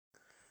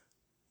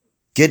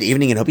Good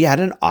evening and hope you had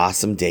an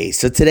awesome day.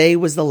 So today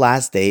was the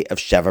last day of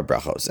Sheva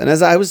Brachos. And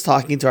as I was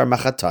talking to our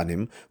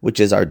Machatanim, which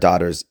is our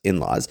daughter's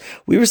in-laws,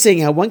 we were saying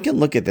how one can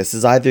look at this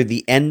as either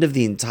the end of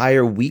the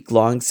entire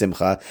week-long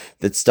simcha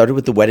that started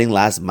with the wedding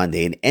last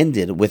Monday and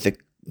ended with a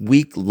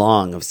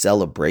week-long of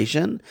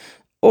celebration,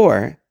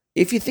 or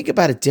if you think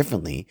about it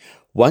differently,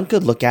 one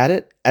could look at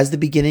it as the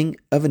beginning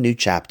of a new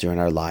chapter in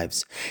our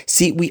lives.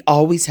 See, we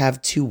always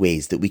have two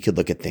ways that we could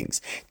look at things.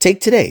 Take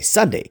today,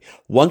 Sunday.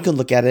 One can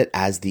look at it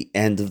as the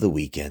end of the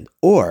weekend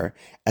or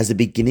as the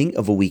beginning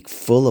of a week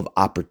full of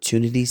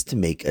opportunities to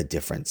make a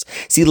difference.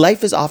 See,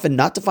 life is often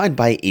not defined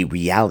by a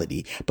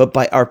reality, but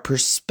by our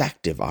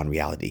perspective on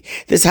reality.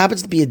 This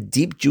happens to be a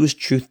deep Jewish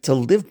truth to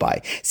live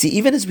by. See,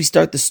 even as we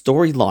start the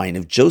storyline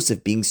of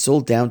Joseph being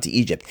sold down to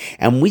Egypt,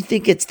 and we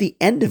think it's the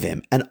end of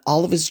him and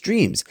all of his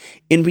dreams,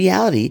 in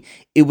reality,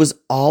 it was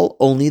all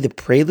only the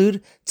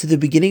prelude to the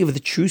beginning of the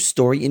true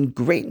story and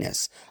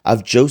greatness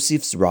of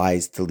Joseph's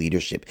rise to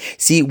leadership.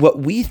 See, what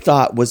we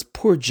thought was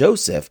poor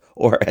Joseph,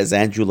 or as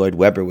Andrew Lloyd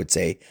Webber would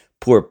say,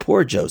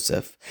 poor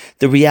Joseph,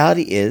 the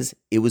reality is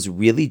it was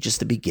really just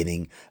the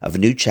beginning of a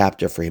new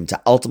chapter for him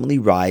to ultimately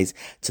rise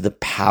to the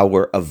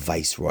power of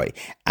viceroy,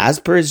 as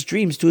per his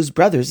dreams to his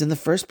brothers in the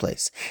first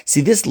place.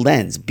 See, this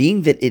lens,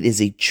 being that it is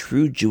a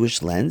true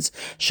Jewish lens,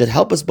 should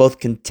help us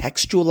both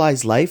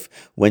contextualize life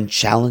when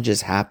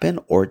challenges happen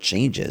or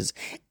changes,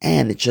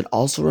 and it should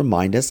also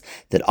remind us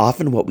that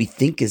often what we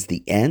think is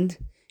the end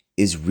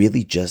is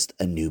really just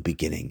a new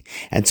beginning.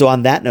 And so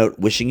on that note,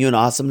 wishing you an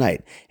awesome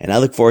night, and I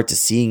look forward to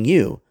seeing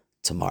you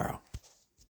tomorrow.